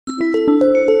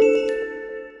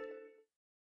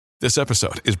This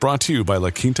episode is brought to you by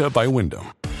La Quinta by Wyndham.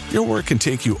 Your work can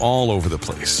take you all over the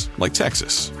place, like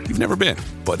Texas. You've never been,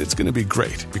 but it's going to be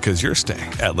great because you're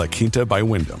staying at La Quinta by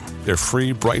Wyndham. Their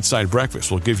free Bright Side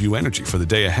breakfast will give you energy for the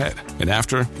day ahead. And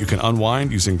after, you can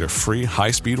unwind using their free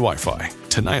high-speed Wi-Fi.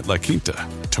 Tonight, La Quinta.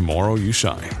 Tomorrow, you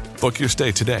shine. Book your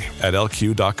stay today at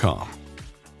lq.com.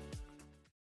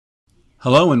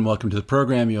 Hello and welcome to the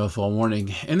program UFO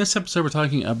Warning. In this episode, we're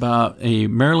talking about a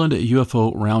Maryland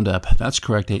UFO Roundup. That's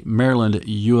correct, a Maryland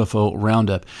UFO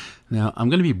Roundup. Now,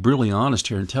 I'm going to be brutally honest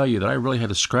here and tell you that I really had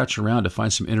to scratch around to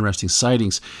find some interesting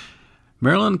sightings.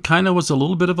 Maryland kind of was a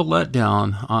little bit of a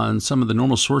letdown on some of the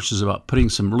normal sources about putting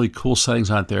some really cool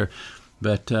sightings out there.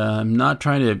 But I'm not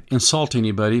trying to insult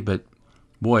anybody, but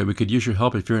boy, we could use your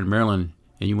help if you're in Maryland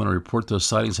and you want to report those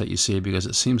sightings that you see, because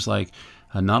it seems like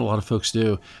not a lot of folks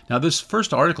do. Now, this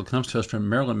first article comes to us from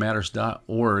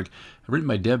marylandmatters.org, written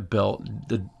by Deb Belt.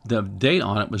 The date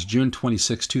on it was June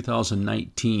 26,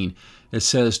 2019. It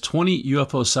says 20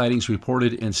 UFO sightings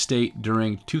reported in state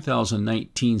during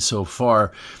 2019 so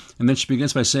far. And then she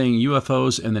begins by saying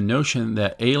UFOs and the notion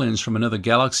that aliens from another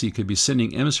galaxy could be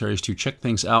sending emissaries to check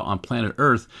things out on planet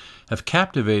Earth have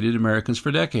captivated Americans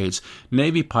for decades.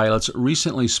 Navy pilots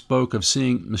recently spoke of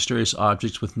seeing mysterious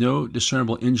objects with no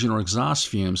discernible engine or exhaust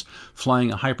fumes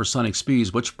flying at hypersonic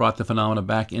speeds, which brought the phenomena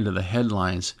back into the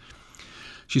headlines.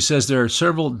 She says there are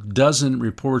several dozen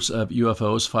reports of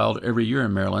UFOs filed every year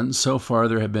in Maryland. So far,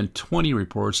 there have been 20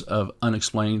 reports of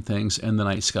unexplained things in the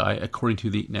night sky, according to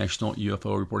the National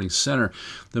UFO Reporting Center.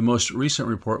 The most recent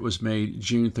report was made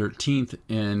June 13th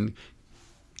in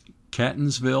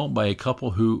Catonsville by a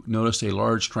couple who noticed a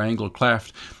large triangular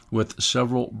craft with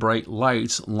several bright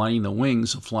lights lining the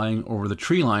wings flying over the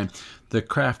tree line. The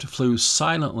craft flew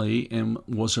silently and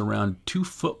was around 2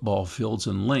 football fields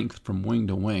in length from wing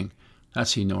to wing.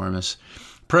 That's enormous.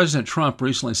 President Trump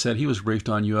recently said he was briefed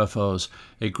on UFOs.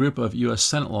 A group of U.S.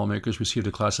 Senate lawmakers received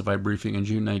a classified briefing on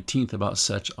June 19th about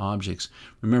such objects.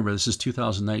 Remember, this is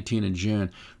 2019 in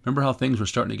June. Remember how things were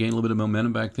starting to gain a little bit of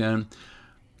momentum back then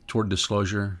toward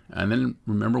disclosure? And then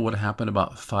remember what happened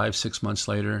about 5-6 months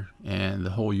later, and the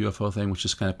whole UFO thing was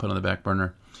just kind of put on the back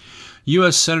burner.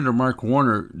 U.S. Senator Mark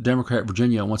Warner, Democrat,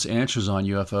 Virginia, wants answers on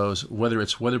UFOs, whether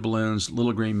it's weather balloons,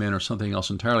 little green men, or something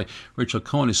else entirely. Rachel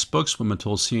Cohen, his spokeswoman,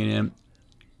 told CNN,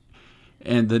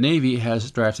 and the Navy has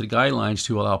drafted guidelines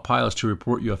to allow pilots to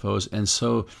report UFOs, and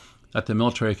so that the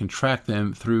military can track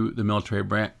them through the military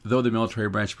branch, though the military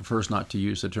branch prefers not to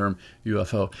use the term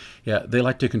UFO. Yeah, they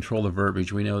like to control the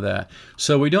verbiage, we know that.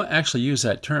 So we don't actually use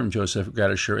that term, Joseph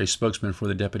Gradisher, a spokesman for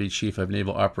the Deputy Chief of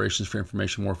Naval Operations for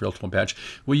Information Warfare, told Patch.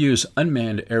 We use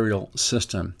unmanned aerial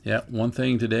system. Yeah, one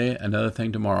thing today, another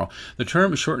thing tomorrow. The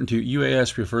term shortened to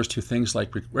UAS refers to things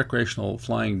like recreational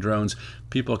flying drones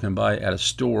people can buy at a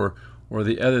store, or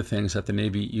the other things that the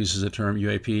Navy uses the term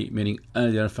UAP, meaning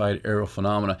unidentified aerial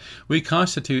phenomena. We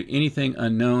constitute anything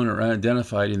unknown or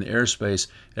unidentified in the airspace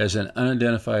as an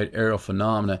unidentified aerial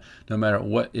phenomena, no matter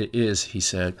what it is, he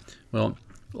said. Well,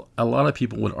 a lot of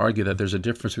people would argue that there's a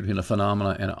difference between a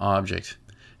phenomena and an object.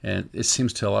 And it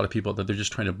seems to a lot of people that they're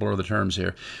just trying to blur the terms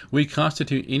here. We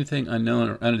constitute anything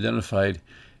unknown or unidentified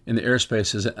in the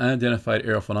airspace as an unidentified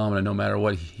aerial phenomena, no matter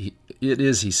what it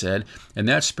is, he said. In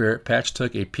that spirit, Patch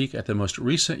took a peek at the most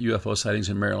recent UFO sightings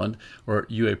in Maryland, or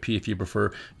UAP if you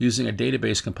prefer, using a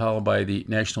database compiled by the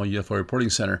National UFO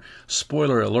Reporting Center.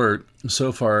 Spoiler alert,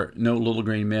 so far, no little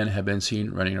green men have been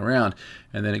seen running around.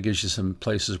 And then it gives you some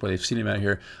places where they've seen him out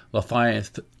here.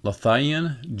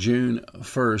 Lothian, June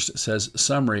 1st, says,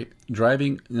 summary,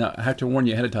 driving, now I have to warn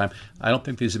you ahead of time, I don't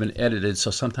think these have been edited,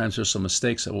 so sometimes there's some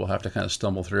mistakes that we'll have to kind of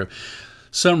stumble through.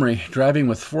 Summary, driving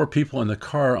with 4 people in the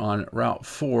car on Route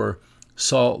 4,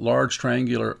 saw large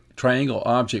triangle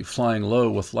object flying low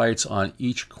with lights on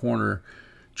each corner.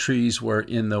 Trees were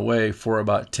in the way for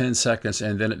about 10 seconds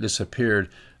and then it disappeared.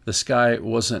 The sky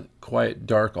wasn't quite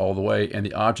dark all the way, and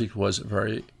the object was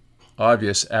very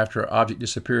obvious. After the object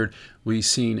disappeared, we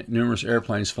seen numerous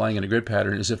airplanes flying in a grid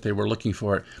pattern as if they were looking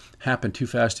for it. Happened too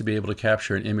fast to be able to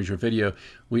capture an image or video.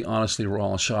 We honestly were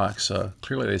all in shock. So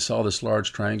clearly they saw this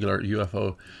large triangular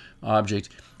UFO object,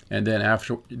 and then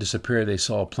after it disappeared, they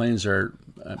saw planes are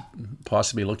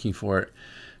possibly looking for it.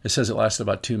 It says it lasted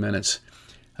about 2 minutes.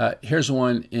 Here's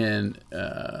one in,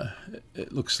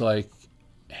 it looks like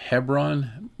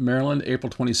Hebron, Maryland, April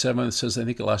 27th. It says I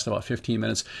think it lasted about 15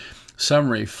 minutes.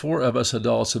 Summary, 4 of us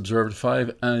adults observed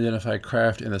 5 unidentified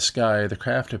craft in the sky. The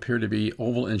craft appeared to be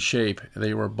oval in shape.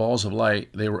 They were balls of light.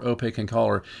 They were opaque in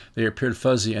color. They appeared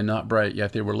fuzzy and not bright,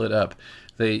 yet they were lit up.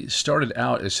 They started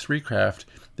out as 3 craft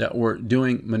that were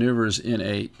doing maneuvers in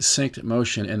a synced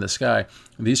motion in the sky.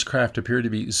 These craft appeared to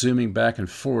be zooming back and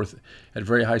forth at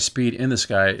very high speed in the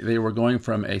sky. They were going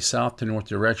from a south to north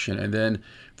direction and then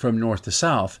from north to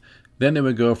south. Then they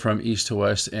would go from east to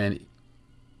west and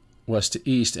west to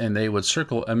east, and they would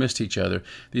circle amidst each other.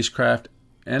 These craft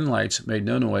and lights made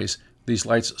no noise. These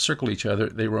lights circled each other.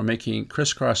 They were making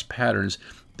crisscross patterns.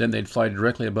 Then they'd fly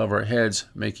directly above our heads,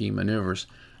 making maneuvers.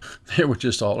 They were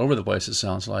just all over the place, it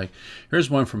sounds like. Here's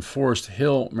one from Forest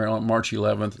Hill, Maryland, March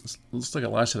 11th. It looks like it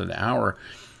lasted an hour.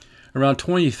 Around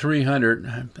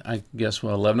 2300, I guess,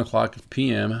 11 o'clock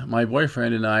p.m., my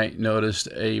boyfriend and I noticed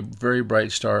a very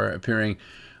bright star appearing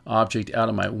object out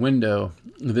of my window.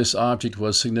 This object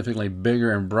was significantly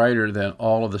bigger and brighter than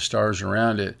all of the stars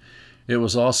around it. It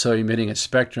was also emitting a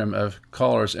spectrum of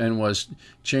colors and was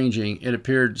changing. It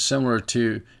appeared similar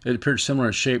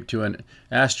in shape to an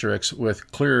asterisk,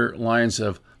 with clear lines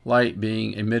of light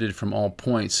being emitted from all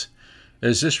points.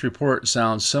 As this report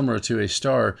sounds similar to a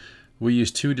star, we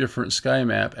used two different sky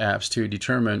map apps to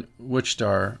determine which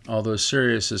star. Although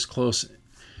Sirius is close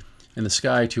in the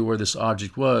sky to where this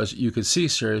object was, you could see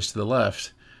Sirius to the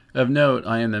left. Of note,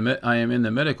 I am in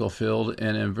the medical field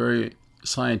and am very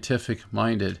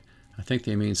scientific-minded. I think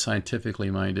they mean scientifically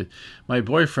minded. My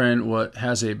boyfriend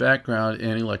has a background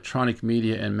in electronic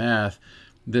media and math.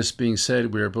 This being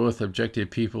said, we are both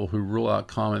objective people who rule out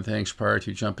common things prior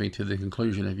to jumping to the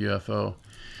conclusion of UFO.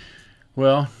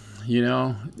 Well,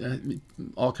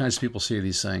 all kinds of people see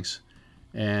these things.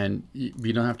 And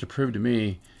you don't have to prove to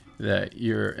me that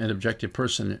you're an objective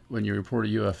person when you report a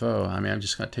UFO. I mean, I'm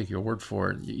just going to take your word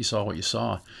for it. You saw what you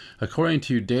saw. According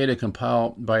to data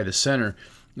compiled by the Center,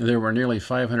 there were nearly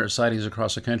 500 sightings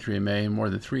across the country in May and more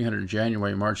than 300 in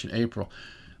January, March, and April.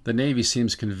 The Navy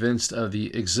seems convinced of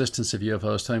the existence of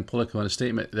UFOs, telling Politico in a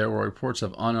statement there were reports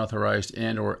of unauthorized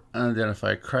and or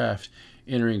unidentified craft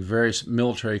entering various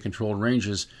military-controlled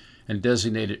ranges and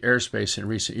designated airspace in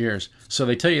recent years. So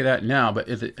they tell you that now, but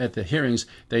at the hearings,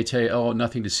 they tell you, oh,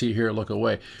 nothing to see here, look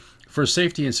away. For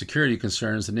safety and security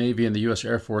concerns, the Navy and the U.S.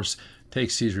 Air Force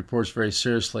takes these reports very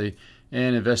seriously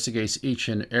and investigates each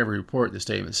and every report, the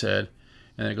statement said.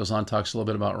 And then it goes on, talks a little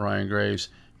bit about Ryan Graves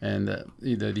and the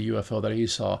UFO that he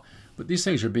saw. But these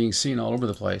things are being seen all over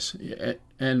the place.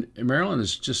 And Maryland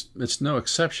it's no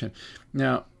exception.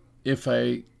 Now, if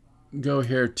I go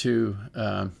here to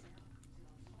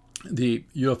the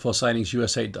UFO Sightings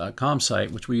USA.com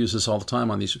site, which we use this all the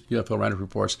time on these UFO Roundup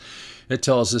reports, it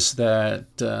tells us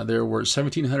that there were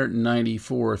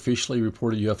 1,794 officially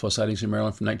reported UFO sightings in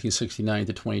Maryland from 1969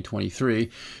 to 2023.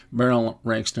 Maryland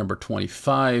ranks number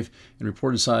 25 in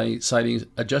reported sightings.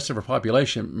 Adjusted for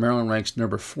population, Maryland ranks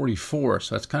number 44.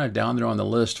 So that's kind of down there on the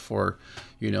list for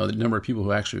the number of people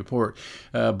who actually report.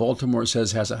 Baltimore, it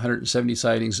says, has 170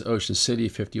 sightings. Ocean City,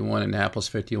 51. Annapolis,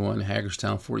 51.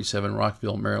 Hagerstown, 47.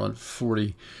 Rockville, Maryland,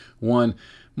 41.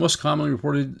 Most commonly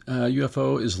reported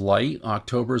UFO is light.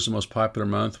 October is the most popular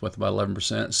month with about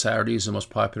 11%. Saturday is the most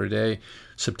popular day.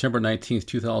 September 19th,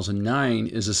 2009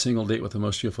 is a single date with the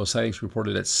most UFO sightings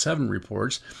reported at 7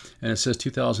 reports. And it says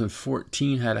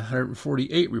 2014 had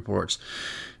 148 reports.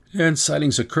 And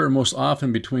sightings occur most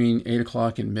often between 8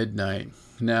 o'clock and midnight.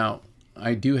 Now,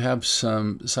 I do have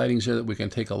some sightings here that we can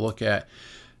take a look at.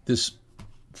 This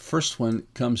first one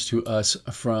comes to us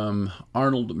from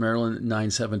Arnold, Maryland,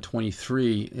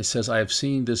 9723. It says, I have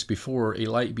seen this before, a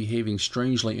light behaving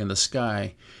strangely in the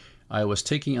sky. I was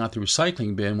taking out the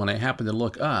recycling bin when I happened to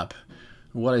look up.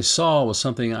 What I saw was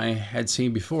something I had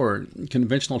seen before.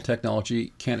 Conventional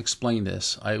technology can't explain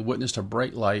this. I witnessed a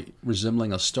bright light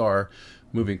resembling a star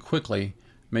moving quickly,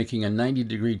 making a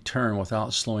 90-degree turn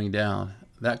without slowing down.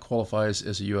 That qualifies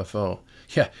as a UFO.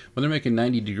 Yeah, when they're making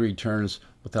 90-degree turns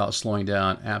without slowing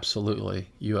down, absolutely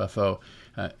UFO.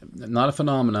 Not a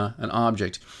phenomena, an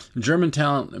object.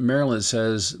 Germantown, Maryland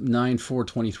says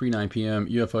 9/4/23, 9 p.m.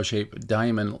 UFO-shaped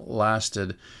diamond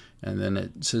lasted. And then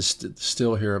it says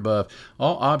still here above.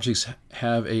 All objects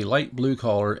have a light blue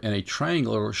color and a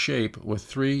triangular shape with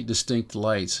 3 distinct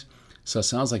lights. So it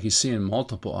sounds like he's seeing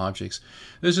multiple objects.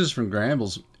 This is from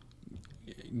Gambrills,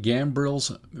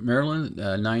 Maryland,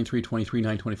 9/3/23,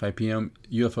 9:25 p.m.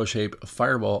 UFO-shaped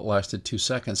fireball lasted 2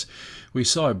 seconds. We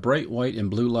saw a bright white and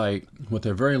blue light with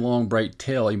a very long, bright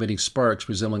tail emitting sparks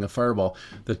resembling a fireball.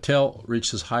 The tail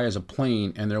reached as high as a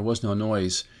plane, and there was no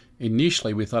noise.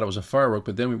 Initially, we thought it was a firework,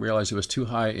 but then we realized it was too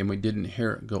high, and we didn't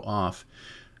hear it go off.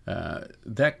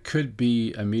 That could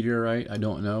be a meteorite. I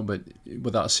don't know, but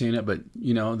without seeing it, but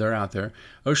they're out there.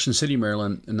 Ocean City,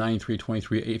 Maryland,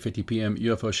 9/3/23, 8:50 p.m.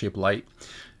 UFO-shaped light.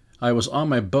 I was on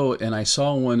my boat and I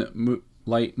saw one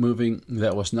light moving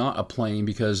that was not a plane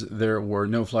because there were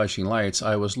no flashing lights.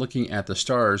 I was looking at the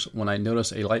stars when I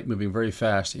noticed a light moving very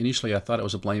fast. Initially, I thought it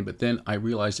was a plane, but then I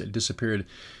realized it disappeared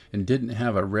and didn't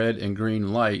have a red and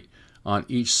green light on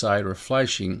each side or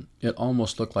flashing. It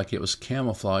almost looked like it was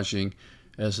camouflaging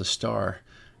as a star.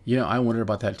 I wonder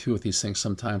about that too with these things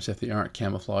sometimes, if they aren't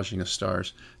camouflaging as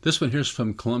stars. This one here's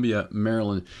from Columbia,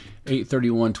 Maryland,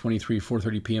 8:31:23,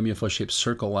 4:30 p.m. UFO-shaped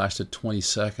circle lasted 20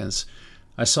 seconds.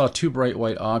 I saw two bright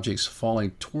white objects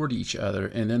falling toward each other,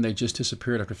 and then they just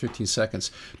disappeared after 15 seconds.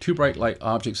 Two bright light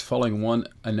objects following one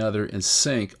another in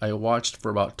sync. I watched for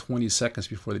about 20 seconds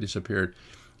before they disappeared.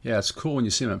 Yeah, it's cool when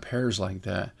you see them in pairs like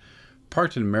that.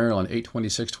 Parked in Maryland,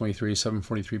 8:26:23,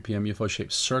 7:43 p.m.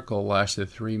 UFO-shaped circle lasted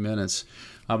 3 minutes.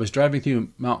 I was driving through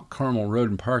Mount Carmel Road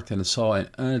in Parkton and saw an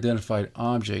unidentified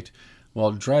object.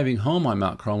 While driving home on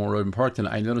Mount Carmel Road in Parkton,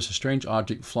 I noticed a strange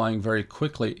object flying very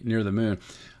quickly near the moon.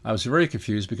 I was very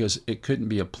confused because it couldn't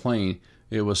be a plane.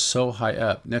 It was so high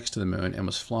up next to the moon and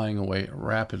was flying away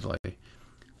rapidly.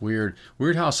 Weird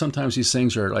how sometimes these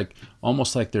things are like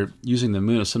almost like they're using the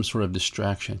moon as some sort of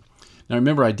distraction. Now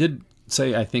remember, I did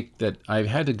say I think that I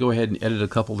had to go ahead and edit a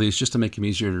couple of these just to make them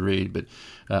easier to read, but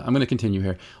I'm going to continue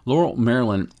here. Laurel,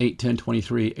 Maryland,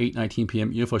 8:10:23, 8:19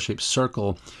 p.m. UFO-shaped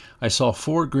circle. I saw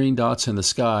 4 green dots in the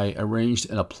sky arranged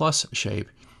in a plus shape,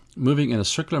 moving in a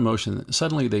circular motion.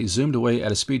 Suddenly they zoomed away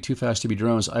at a speed too fast to be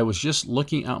drones. I was just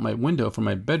looking out my window from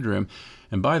my bedroom,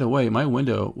 and by the way, my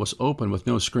window was open with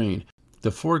no screen.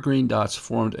 The 4 green dots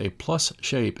formed a plus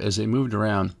shape as they moved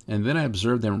around, and then I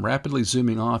observed them rapidly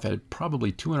zooming off at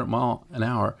probably 200 miles an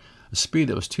hour, a speed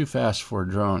that was too fast for a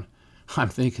drone. I'm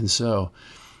thinking so.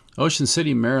 Ocean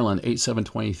City, Maryland,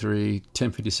 8/7/23,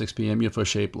 10:56 p.m.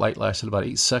 UFO-shaped light lasted about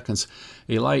 8 seconds.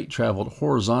 A light traveled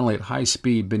horizontally at high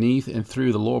speed beneath and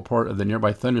through the lower part of the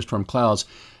nearby thunderstorm clouds.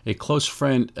 A close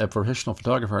friend, a professional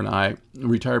photographer, and I, a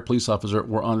retired police officer,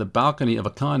 were on the balcony of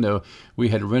a condo we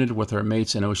had rented with our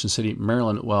mates in Ocean City,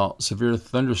 Maryland, while severe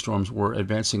thunderstorms were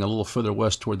advancing a little further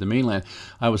west toward the mainland.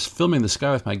 I was filming the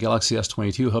sky with my Galaxy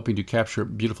S22, hoping to capture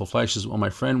beautiful flashes, while my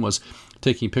friend was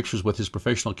taking pictures with his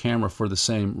professional camera for the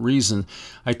same reason.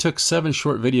 I took 7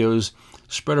 short videos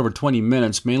spread over 20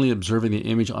 minutes, mainly observing the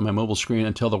image on my mobile screen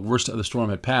until the worst of the storm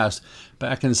had passed.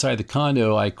 Back inside the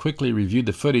condo, I quickly reviewed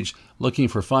the footage, looking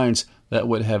for finds that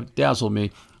would have dazzled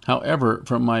me. However,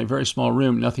 from my very small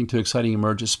room, nothing too exciting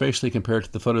emerged, especially compared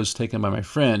to the photos taken by my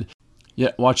friend.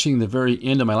 Yet, watching the very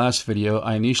end of my last video,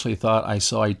 I initially thought I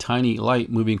saw a tiny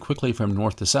light moving quickly from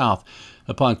north to south.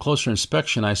 Upon closer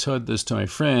inspection, I showed this to my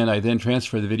friend. I then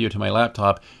transferred the video to my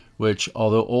laptop, which,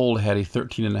 although old, had a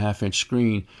 13.5-inch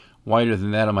screen, wider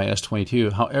than that of my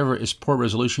S22. However, its poor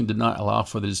resolution did not allow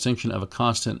for the distinction of a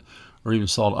constant or even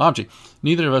solid object.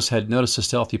 Neither of us had noticed the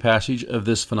stealthy passage of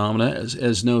this phenomena,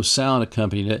 as no sound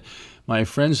accompanied it. My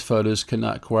friend's photos could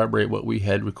not corroborate what we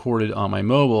had recorded on my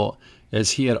mobile,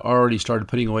 as he had already started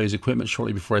putting away his equipment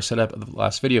shortly before I set up the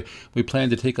last video. We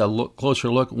planned to take a closer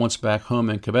look once back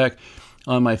home in Quebec.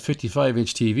 On my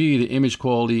 55-inch TV, the image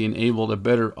quality enabled a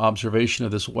better observation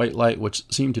of this white light, which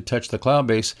seemed to touch the cloud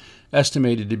base,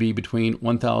 estimated to be between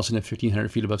 1,000 and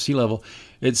 1,500 feet above sea level.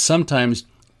 It sometimes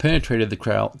penetrated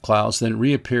the clouds, then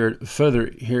reappeared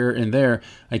further here and there.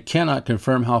 I cannot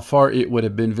confirm how far it would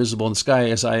have been visible in the sky,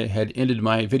 as I had ended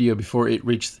my video before it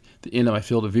reached the end of my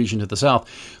field of vision to the south.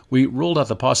 We ruled out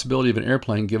the possibility of an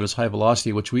airplane given its high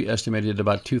velocity, which we estimated at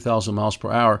about 2,000 miles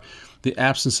per hour. The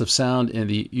absence of sound and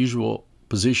the usual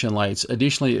position lights.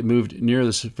 Additionally, it moved near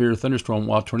the severe thunderstorm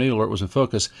while tornado alert was in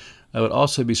focus. It would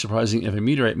also be surprising if a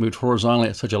meteorite moved horizontally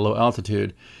at such a low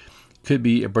altitude. Could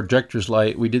be a projector's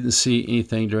light. We didn't see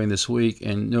anything during this week,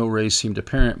 and no rays seemed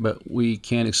apparent, but we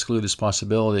can't exclude this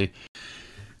possibility.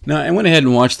 Now, I went ahead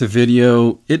and watched the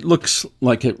video. It looks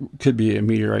like it could be a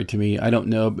meteorite to me. I don't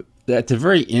know. But at the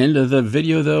very end of the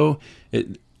video, though,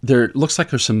 there looks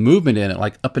like there's some movement in it,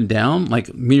 like up and down.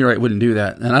 Like meteorite wouldn't do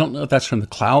that. And I don't know if that's from the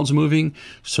clouds moving,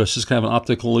 so it's just kind of an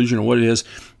optical illusion or what it is.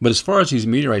 But as far as these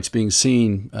meteorites being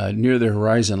seen near the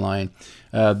horizon line,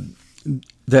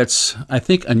 that's, I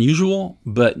think, unusual,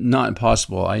 but not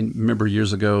impossible. I remember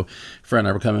years ago, a friend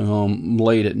and I were coming home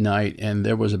late at night, and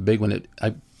there was a big one.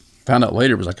 I found out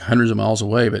later it was like hundreds of miles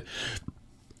away, but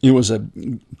it was a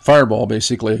fireball,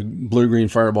 basically, a blue-green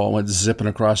fireball went zipping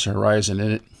across the horizon,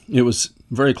 and it was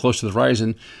very close to the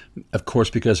horizon, of course,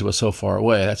 because it was so far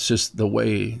away. That's just the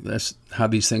way, that's how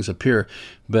these things appear.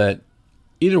 But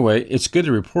either way, it's good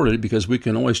to report it because we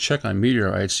can always check on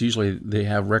meteorites. Usually they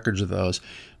have records of those.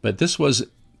 But this was,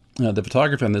 the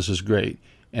photography on this was great.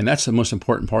 And that's the most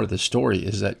important part of the story,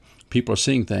 is that people are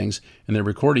seeing things and they're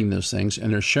recording those things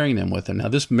and they're sharing them with them. Now,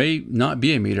 this may not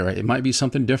be a meteorite. It might be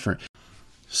something different.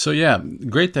 So yeah,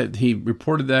 great that he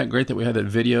reported that. Great that we had that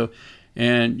video.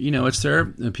 And, you know, it's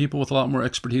there. And people with a lot more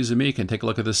expertise than me can take a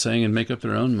look at this thing and make up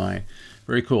their own mind.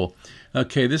 Very cool.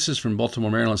 Okay, this is from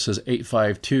Baltimore, Maryland. It says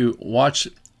 852. Watch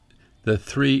the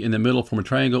 3 in the middle form a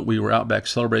triangle. We were out back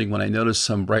celebrating when I noticed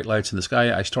some bright lights in the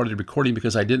sky. I started recording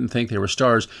because I didn't think they were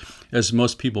stars, as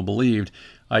most people believed.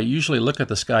 I usually look at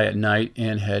the sky at night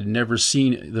and had never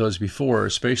seen those before,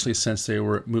 especially since they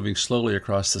were moving slowly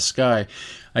across the sky.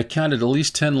 I counted at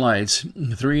least 10 lights,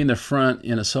 3 in the front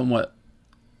in somewhat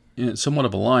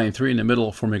of a line, 3 in the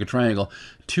middle forming a triangle,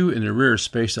 2 in the rear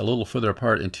spaced a little further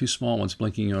apart, and 2 small ones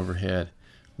blinking overhead.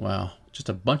 Wow, just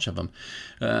a bunch of them.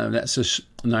 That's this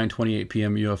 9:28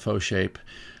 p.m. UFO shape.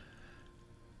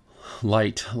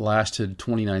 Light lasted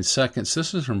 29 seconds.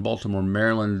 This is from Baltimore,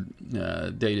 Maryland,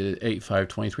 dated 8/5/23,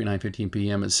 9:15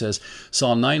 p.m. It says,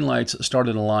 saw 9 lights start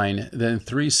in a line, then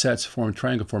 3 sets formed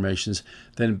triangle formations,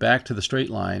 then back to the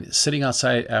straight line. Sitting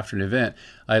outside after an event,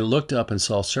 I looked up and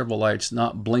saw several lights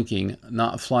not blinking,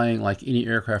 not flying like any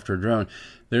aircraft or drone.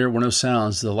 There were no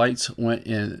sounds. The lights went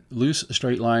in loose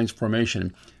straight lines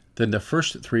formation. Then the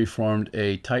first 3 formed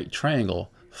a tight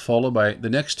triangle, followed by the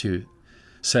next 2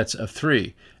 sets of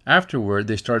 3. Afterward,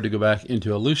 they started to go back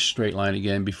into a loose straight line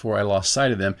again before I lost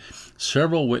sight of them.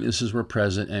 Several witnesses were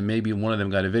present, and maybe one of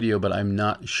them got a video, but I'm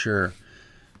not sure.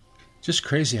 Just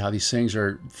crazy how these things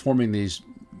are forming these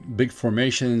big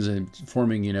formations and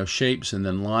forming, you know, shapes and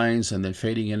then lines and then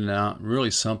fading in and out.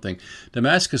 Really something.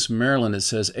 Damascus, Maryland, it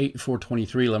says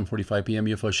 8/4/23, 11:45 p.m.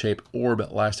 UFO shape orb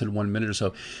lasted 1 minute or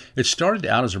so. It started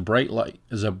out as a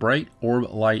bright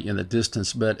orb light in the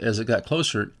distance, but as it got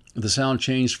closer, the sound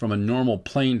changed from a normal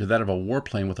plane to that of a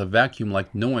warplane with a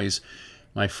vacuum-like noise.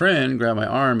 My friend grabbed my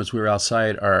arm as we were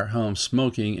outside our home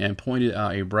smoking and pointed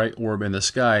out a bright orb in the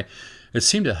sky. It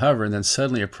seemed to hover and then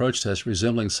suddenly approached us,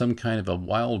 resembling some kind of a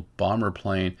wild bomber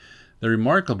plane. The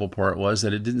remarkable part was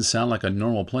that it didn't sound like a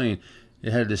normal plane.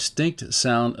 It had a distinct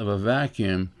sound of a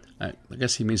vacuum. I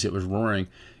guess he means it was roaring.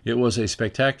 It was a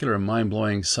spectacular and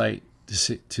mind-blowing sight to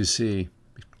see.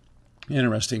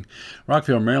 Interesting.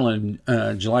 Rockville, Maryland,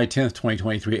 July 10th,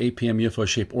 2023, 8 p.m.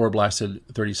 UFO-shaped orb lasted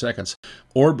 30 seconds.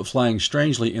 Orb flying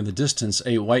strangely in the distance,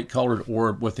 a white-colored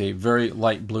orb with a very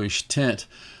light bluish tint.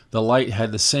 The light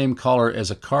had the same color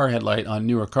as a car headlight on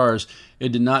newer cars.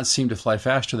 It did not seem to fly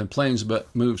faster than planes,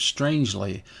 but moved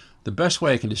strangely. The best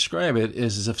way I can describe it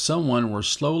is as if someone were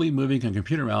slowly moving a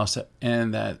computer mouse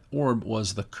and that orb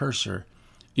was the cursor.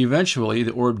 Eventually,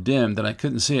 the orb dimmed and I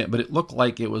couldn't see it, but it looked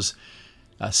like it was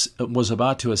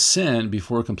about to ascend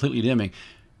before completely dimming.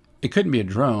 It couldn't be a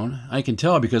drone. I can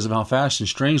tell because of how fast and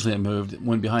strangely it moved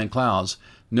when behind clouds.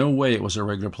 No way it was a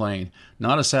regular plane.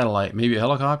 Not a satellite. Maybe a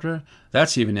helicopter?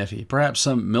 That's even iffy. Perhaps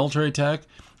some military tech?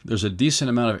 There's a decent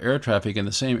amount of air traffic in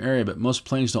the same area, but most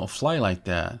planes don't fly like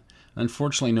that.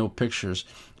 Unfortunately, no pictures.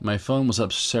 My phone was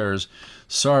upstairs.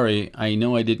 Sorry, I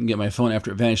know I didn't get my phone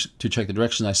after it vanished to check the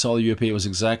direction. I saw the UAP. It was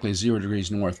exactly 0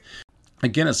 degrees north.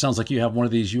 Again, it sounds like you have one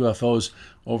of these UFOs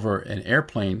over an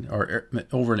airplane or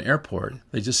over an airport.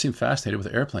 They just seem fascinated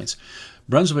with airplanes.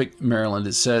 Brunswick, Maryland,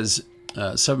 it says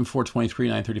 7/4/23,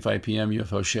 9:35 p.m.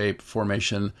 UFO shape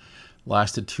formation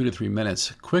lasted 2 to 3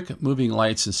 minutes. Quick moving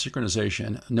lights and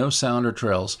synchronization. No sound or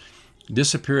trails.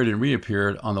 Disappeared and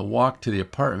reappeared on the walk to the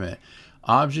apartment.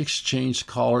 Objects changed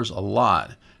colors a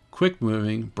lot. Quick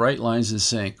moving, bright lines in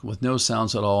sync, with no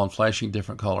sounds at all and flashing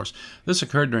different colors. This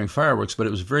occurred during fireworks, but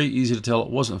it was very easy to tell it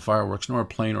wasn't fireworks, nor a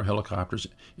plane or helicopters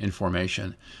in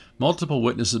formation. Multiple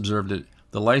witnesses observed it.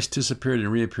 The lights disappeared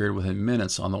and reappeared within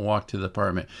minutes on the walk to the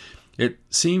apartment. It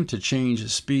seemed to change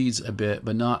speeds a bit,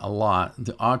 but not a lot.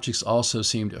 The objects also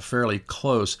seemed fairly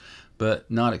close,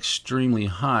 but not extremely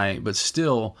high, but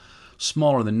still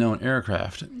smaller than known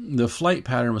aircraft. The flight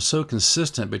pattern was so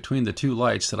consistent between the 2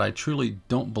 lights that I truly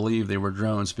don't believe they were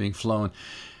drones being flown,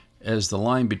 as the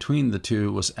line between the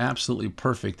 2 was absolutely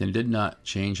perfect and did not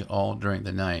change at all during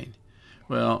the night.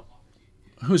 Well,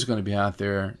 who's going to be out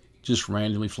there just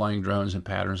randomly flying drones in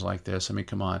patterns like this? I mean,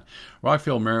 come on.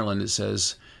 Rockville, Maryland, it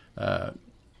says,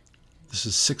 this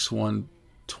is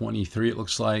 6/1/23, it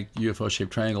looks like.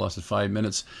 UFO-shaped triangle lasted 5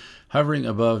 minutes. Hovering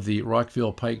above the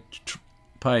Rockville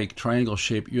Pike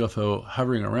triangle-shaped UFO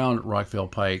hovering around Rockville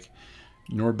Pike,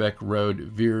 Norbeck Road,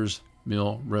 Veers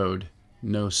Mill Road.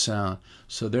 No sound.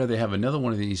 So there they have another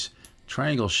one of these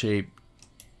triangle-shaped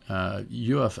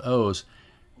UFOs.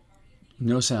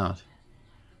 No sound.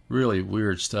 Really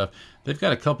weird stuff. They've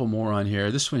got a couple more on here.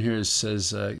 This one here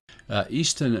says,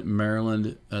 Easton,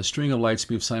 Maryland, a string of lights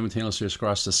moved simultaneously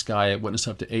across the sky. It witnessed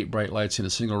up to 8 bright lights in a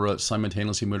single row that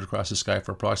simultaneously moved across the sky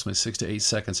for approximately 6 to 8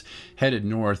 seconds, headed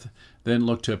north, then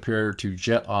looked to appear to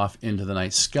jet off into the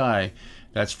night sky.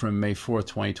 That's from May 4th,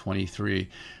 2023.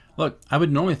 Look, I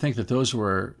would normally think that those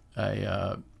were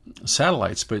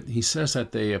satellites, but he says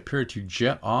that they appear to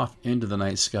jet off into the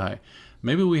night sky.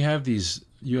 Maybe we have these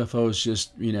UFOs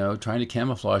just, trying to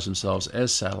camouflage themselves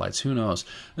as satellites. Who knows?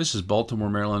 This is Baltimore,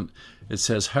 Maryland. It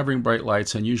says hovering bright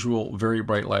lights, unusual, very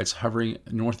bright lights, hovering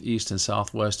northeast and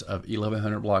southwest of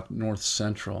 1100 block north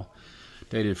central.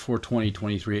 Dated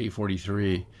 4/20/23,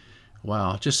 8:43.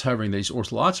 Wow, just hovering these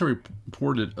orbs. Lots of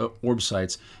reported orb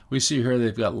sites. We see here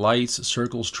they've got lights,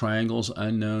 circles, triangles,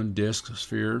 unknown, disc,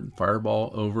 sphere,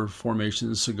 fireball, over,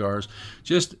 formations, cigars.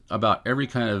 Just about every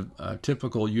kind of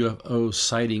typical UFO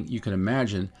sighting you can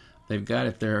imagine. They've got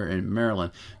it there in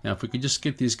Maryland. Now, if we could just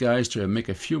get these guys to make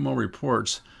a few more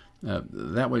reports,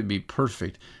 that would be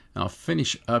perfect. And I'll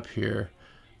finish up here.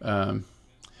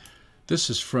 This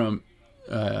is from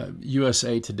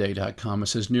usatoday.com. It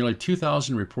says nearly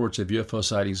 2,000 reports of UFO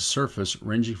sightings surface,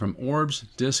 ranging from orbs,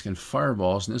 discs, and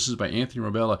fireballs. And this is by Anthony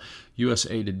Robella,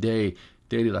 USA Today,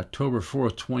 dated October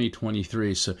 4th,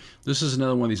 2023. So this is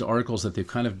another one of these articles that they've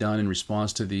kind of done in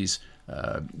response to these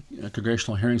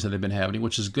congressional hearings that they've been having,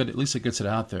 which is good. At least it gets it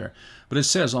out there. But it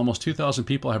says almost 2,000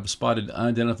 people have spotted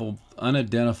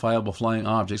unidentifiable flying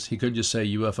objects. He could just say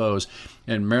UFOs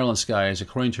in Maryland skies,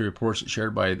 according to reports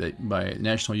shared by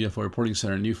National UFO Reporting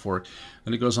Center in Newfork.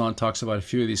 And it goes on and talks about a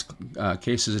few of these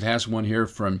cases. It has one here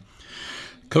from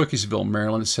Cookiesville,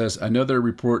 Maryland. It says another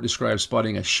report describes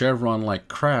spotting a chevron-like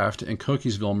craft in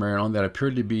Cookiesville, Maryland, that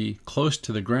appeared to be close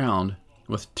to the ground,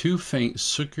 with 2 faint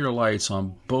circular lights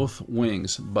on both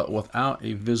wings, but without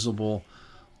a visible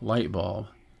light bulb.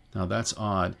 Now that's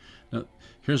odd. Now,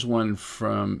 here's one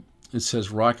from, it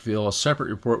says Rockville. A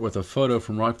separate report with a photo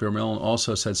from Rockville, Maryland,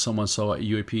 also said someone saw a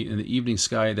UAP in the evening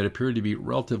sky that appeared to be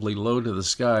relatively low to the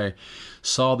sky.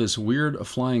 Saw this weird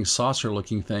flying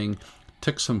saucer-looking thing.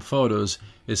 Took some photos.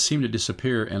 It seemed to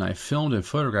disappear, and I filmed and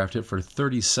photographed it for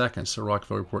 30 seconds, the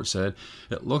Rockville report said.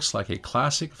 It looks like a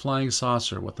classic flying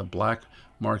saucer with a black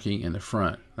marking in the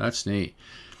front. That's neat.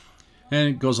 And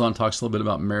it goes on, talks a little bit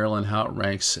about Maryland, how it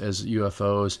ranks as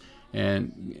UFOs,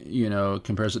 and,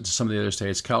 compares it to some of the other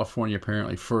states. California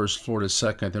apparently first, Florida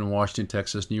second, then Washington,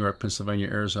 Texas, New York, Pennsylvania,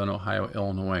 Arizona, Ohio,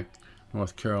 Illinois,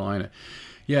 North Carolina.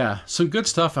 Yeah, some good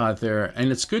stuff out there,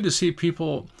 and it's good to see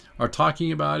people are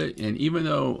talking about it. And even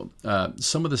though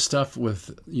some of the stuff with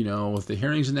the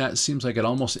hearings and that seems like it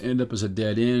almost ended up as a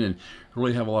dead end, and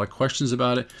really have a lot of questions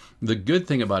about it, the good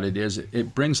thing about it is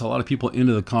it brings a lot of people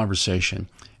into the conversation,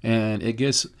 and it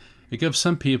gives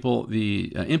some people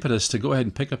the impetus to go ahead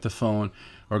and pick up the phone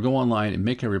or go online and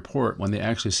make a report when they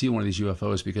actually see one of these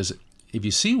UFOs. Because if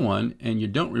you see one and you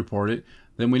don't report it,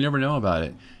 then we never know about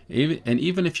it.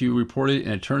 Even if you report it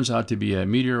and it turns out to be a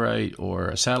meteorite or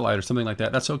a satellite or something like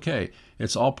that, that's okay.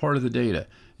 It's all part of the data,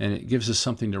 and it gives us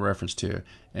something to reference to,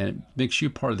 and it makes you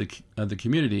part of the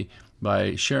community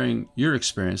by sharing your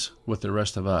experience with the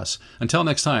rest of us. Until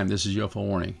next time, this is UFO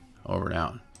Warning. Over and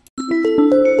out.